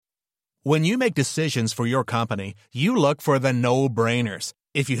When you make decisions for your company, you look for the no-brainers.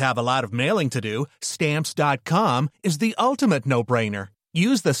 If you have a lot of mailing to do, Stamps.com is the ultimate no-brainer.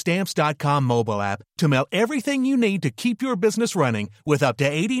 Use the Stamps.com mobile app to mail everything you need to keep your business running with up to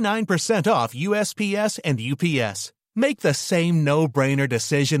 89% off USPS and UPS. Make the same no-brainer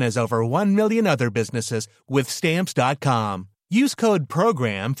decision as over 1 million other businesses with Stamps.com. Use code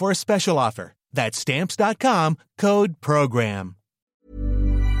PROGRAM for a special offer. That's Stamps.com, code PROGRAM.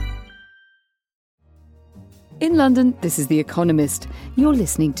 In London, this is The Economist. You're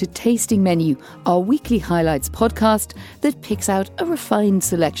listening to Tasting Menu, our weekly highlights podcast that picks out a refined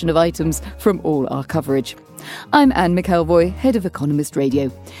selection of items from all our coverage. I'm Anne McElvoy, head of Economist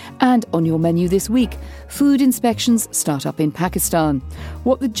Radio. And on your menu this week, food inspections start up in Pakistan,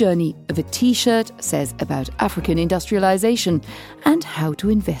 what the journey of a T-shirt says about African industrialisation, and how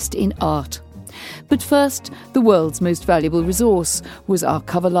to invest in art. But first, the world's most valuable resource was our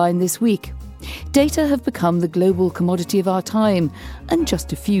cover line this week. Data have become the global commodity of our time, and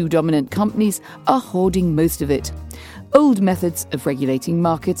just a few dominant companies are hoarding most of it. Old methods of regulating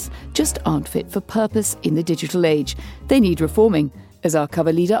markets just aren't fit for purpose in the digital age. They need reforming, as our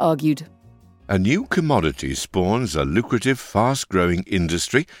cover leader argued. A new commodity spawns a lucrative, fast-growing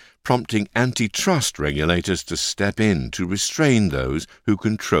industry, prompting antitrust regulators to step in to restrain those who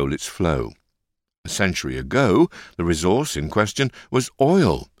control its flow. A century ago, the resource in question was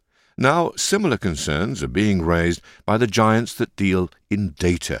oil. Now, similar concerns are being raised by the giants that deal in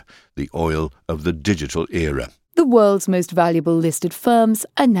data, the oil of the digital era. The world's most valuable listed firms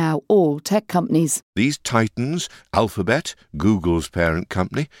are now all tech companies. These titans, Alphabet, Google's parent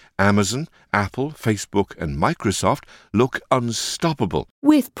company, Amazon, Apple, Facebook and Microsoft, look unstoppable.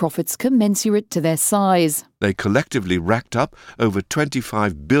 With profits commensurate to their size. They collectively racked up over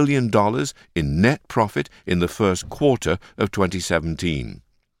 $25 billion in net profit in the first quarter of 2017.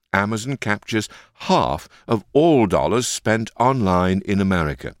 Amazon captures half of all dollars spent online in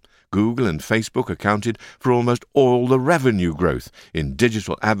America. Google and Facebook accounted for almost all the revenue growth in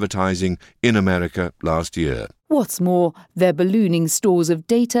digital advertising in America last year. What's more, their ballooning stores of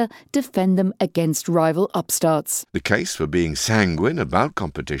data defend them against rival upstarts. The case for being sanguine about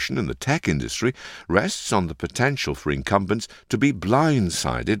competition in the tech industry rests on the potential for incumbents to be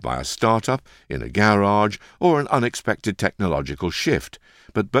blindsided by a startup in a garage or an unexpected technological shift,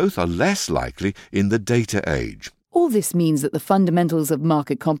 but both are less likely in the data age. All this means that the fundamentals of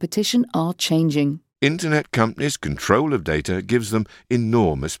market competition are changing. Internet companies' control of data gives them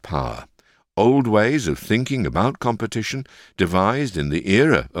enormous power. Old ways of thinking about competition, devised in the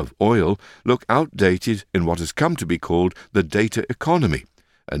era of oil, look outdated in what has come to be called the data economy.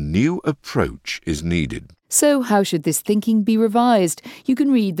 A new approach is needed. So how should this thinking be revised? You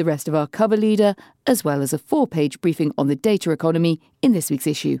can read the rest of our cover leader, as well as a 4-page briefing on the data economy in this week's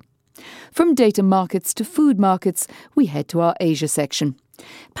issue. From data markets to food markets, we head to our Asia section.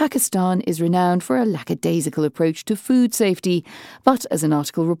 Pakistan is renowned for a lackadaisical approach to food safety, but as an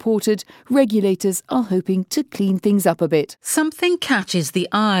article reported, regulators are hoping to clean things up a bit. Something catches the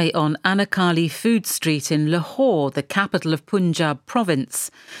eye on Anakali Food Street in Lahore, the capital of Punjab province.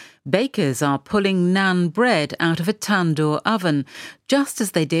 Bakers are pulling naan bread out of a tandoor oven, just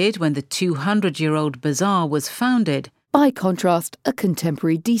as they did when the 200-year-old bazaar was founded. By contrast, a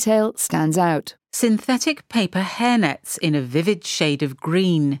contemporary detail stands out. Synthetic paper hairnets in a vivid shade of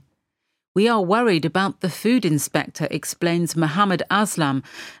green. We are worried about the food inspector, explains Mohammed Aslam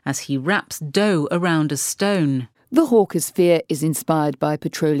as he wraps dough around a stone. The hawker's fear is inspired by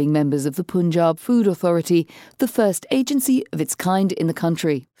patrolling members of the Punjab Food Authority, the first agency of its kind in the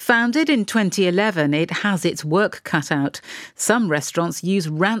country. Founded in 2011, it has its work cut out. Some restaurants use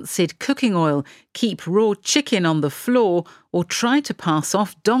rancid cooking oil, keep raw chicken on the floor, or try to pass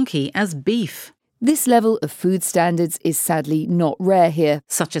off donkey as beef. This level of food standards is sadly not rare here.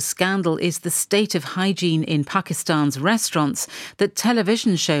 Such a scandal is the state of hygiene in Pakistan's restaurants that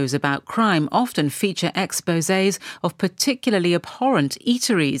television shows about crime often feature exposés of particularly abhorrent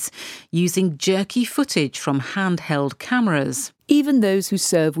eateries, using jerky footage from handheld cameras. Even those who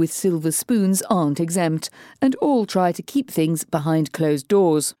serve with silver spoons aren't exempt, and all try to keep things behind closed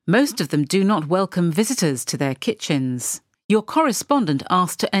doors. Most of them do not welcome visitors to their kitchens. Your correspondent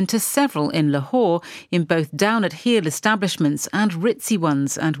asked to enter several in Lahore, in both down-at-heel establishments and ritzy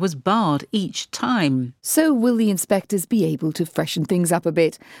ones, and was barred each time. So will the inspectors be able to freshen things up a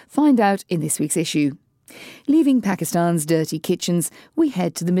bit? Find out in this week's issue. Leaving Pakistan's dirty kitchens, we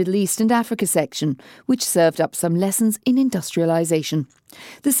head to the Middle East and Africa section, which served up some lessons in industrialisation.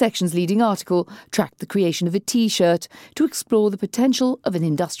 The section's leading article tracked the creation of a T-shirt to explore the potential of an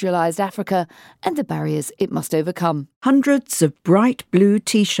industrialised Africa and the barriers it must overcome. Hundreds of bright blue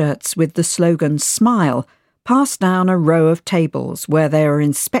T-shirts with the slogan "Smile" pass down a row of tables where they are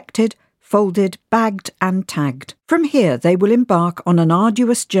inspected, folded, bagged and tagged. From here they will embark on an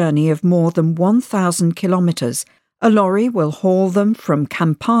arduous journey of more than 1,000 kilometres. A lorry will haul them from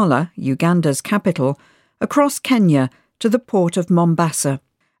Kampala, Uganda's capital, across Kenya to the port of Mombasa.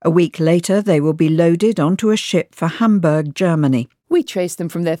 A week later they will be loaded onto a ship for Hamburg, Germany. We trace them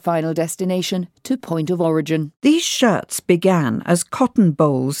from their final destination to point of origin. These shirts began as cotton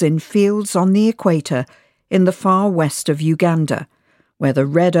bolls in fields on the equator in the far west of Uganda, where the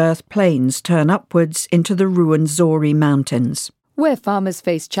red earth plains turn upwards into the Ruwenzori Mountains. Where farmers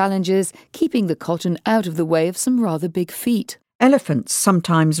face challenges keeping the cotton out of the way of some rather big feet. Elephants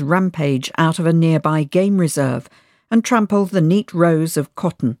sometimes rampage out of a nearby game reserve and trample the neat rows of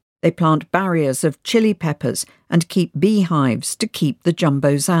cotton. They plant barriers of chili peppers and keep beehives to keep the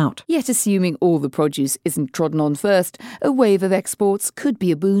jumbos out. Yet assuming all the produce isn't trodden on first, a wave of exports could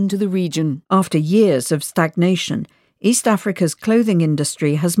be a boon to the region. After years of stagnation, East Africa's clothing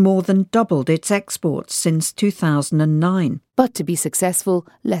industry has more than doubled its exports since 2009. But to be successful,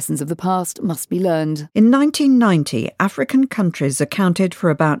 lessons of the past must be learned. In 1990, African countries accounted for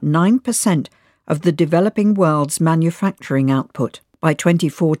about 9% of the developing world's manufacturing output. By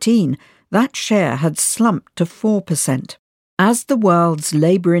 2014, that share had slumped to 4%. As the world's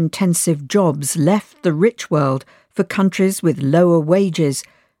labour-intensive jobs left the rich world for countries with lower wages,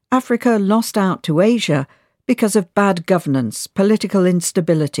 Africa lost out to Asia because of bad governance, political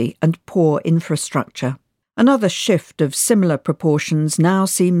instability and poor infrastructure. Another shift of similar proportions now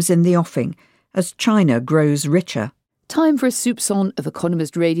seems in the offing as China grows richer. Time for a soupçon of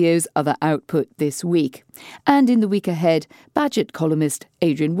Economist Radio's other output this week. And in the week ahead, Badget columnist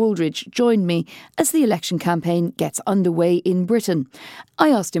Adrian Wooldridge joined me as the election campaign gets underway in Britain. I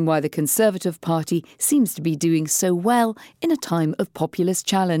asked him why the Conservative Party seems to be doing so well in a time of populist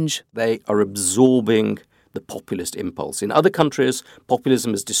challenge. They are absorbing the populist impulse. In other countries,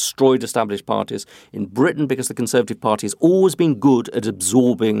 populism has destroyed established parties. In Britain, because the Conservative Party has always been good at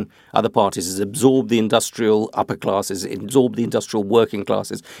absorbing other parties, it's absorbed the industrial upper classes, it absorbed the industrial working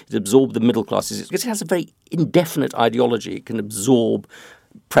classes, it absorbed the middle classes. Because it has a very indefinite ideology, it can absorb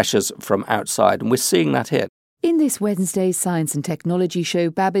pressures from outside, and we're seeing that here. In this Wednesday's Science and Technology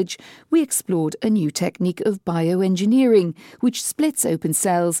show, Babbage, we explored a new technique of bioengineering, which splits open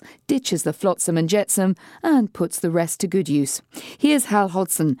cells, ditches the flotsam and jetsam, and puts the rest to good use. Here's Hal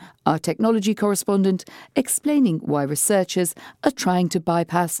Hodson, our technology correspondent, explaining why researchers are trying to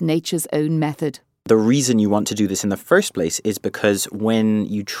bypass nature's own method. The reason you want to do this in the first place is because when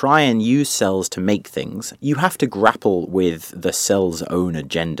you try and use cells to make things, you have to grapple with the cell's own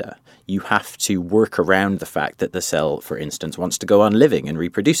agenda. You have to work around the fact that the cell, for instance, wants to go on living and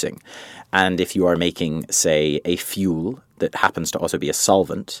reproducing. And if you are making, say, a fuel that happens to also be a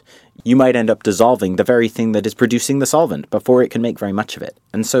solvent, you might end up dissolving the very thing that is producing the solvent before it can make very much of it.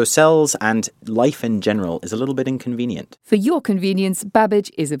 And so cells and life in general is a little bit inconvenient. For your convenience,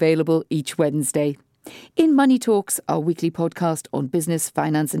 Babbage is available each Wednesday. In Money Talks, our weekly podcast on business,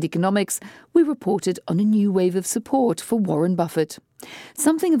 finance and economics, we reported on a new wave of support for Warren Buffett.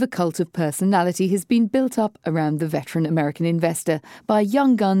 Something of a cult of personality has been built up around the veteran American investor by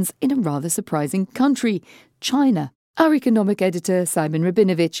young guns in a rather surprising country, China. Our economic editor, Simon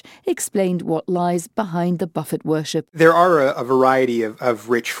Rabinovich, explained what lies behind the Buffett worship. There are a variety of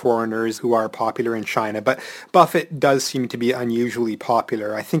rich foreigners who are popular in China, but Buffett does seem to be unusually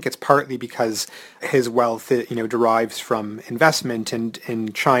popular. I think it's partly because his wealth, derives from investment, and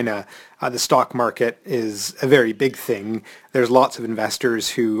in China, the stock market is a very big thing. There's lots of investors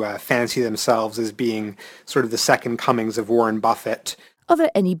who fancy themselves as being sort of the second comings of Warren Buffett. Are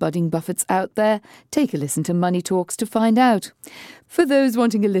there any budding Buffetts out there? Take a listen to Money Talks to find out. For those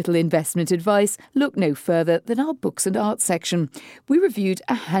wanting a little investment advice, look no further than our books and art section. We reviewed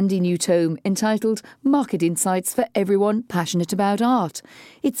a handy new tome entitled Market Insights for Everyone Passionate About Art.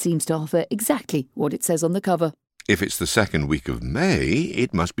 It seems to offer exactly what it says on the cover. If it's the second week of May,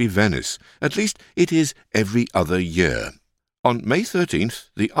 it must be Venice. At least it is every other year. On May 13th,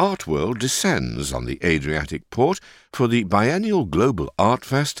 the art world descends on the Adriatic port for the biennial Global Art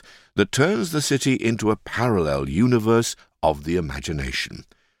Fest that turns the city into a parallel universe of the imagination.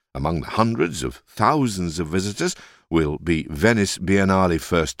 Among the hundreds of thousands of visitors will be Venice Biennale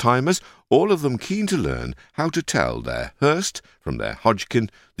first-timers, all of them keen to learn how to tell their Hurst from their Hodgkin,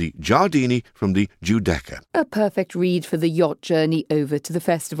 the Giardini from the Giudecca. A perfect read for the yacht journey over to the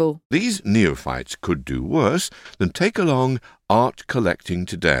festival. These neophytes could do worse than take along Art Collecting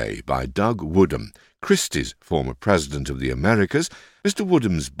Today by Doug Woodham, Christie's former president of the Americas. Mr.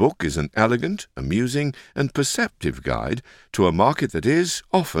 Woodham's book is an elegant, amusing and perceptive guide to a market that is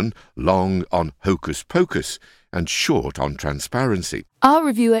often long on hocus-pocus and short on transparency. Our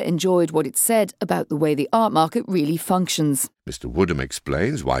reviewer enjoyed what it said about the way the art market really functions. Mr. Woodham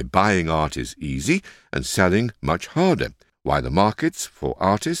explains why buying art is easy and selling much harder, why the markets for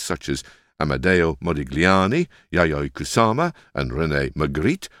artists such as Amedeo Modigliani, Yayoi Kusama and René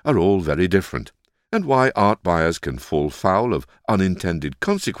Magritte are all very different, and why art buyers can fall foul of unintended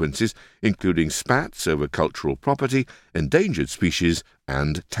consequences, including spats over cultural property, endangered species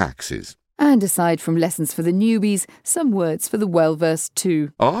and taxes. And aside from lessons for the newbies, some words for the well-versed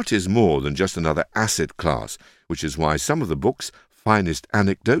too. Art is more than just another asset class, which is why some of the book's finest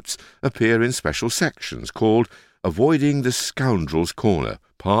anecdotes appear in special sections called Avoiding the Scoundrel's Corner,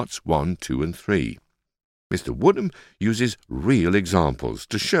 Parts 1, 2 and 3. Mr. Woodham uses real examples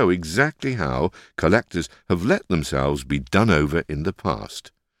to show exactly how collectors have let themselves be done over in the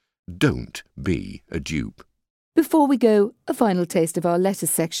past. Don't be a dupe. Before we go, a final taste of our letters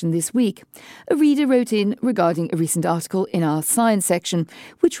section this week. A reader wrote in regarding a recent article in our science section,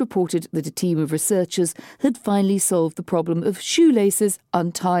 which reported that a team of researchers had finally solved the problem of shoelaces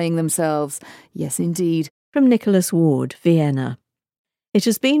untying themselves. Yes, indeed. From Nicholas Ward, Vienna. It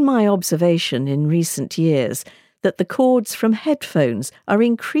has been my observation in recent years that the cords from headphones are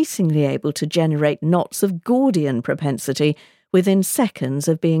increasingly able to generate knots of Gordian propensity within seconds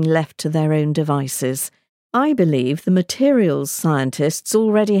of being left to their own devices. I believe the materials scientists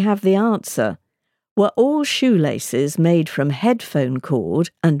already have the answer. Were all shoelaces made from headphone cord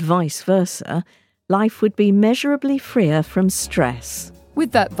and vice versa, life would be measurably freer from stress.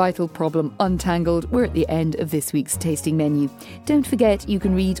 With that vital problem untangled, we're at the end of this week's tasting menu. Don't forget you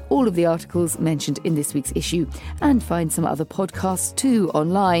can read all of the articles mentioned in this week's issue and find some other podcasts too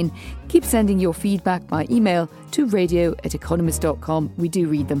online. Keep sending your feedback by email to radio@economist.com. We do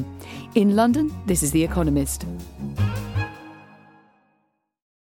read them. In London, this is The Economist.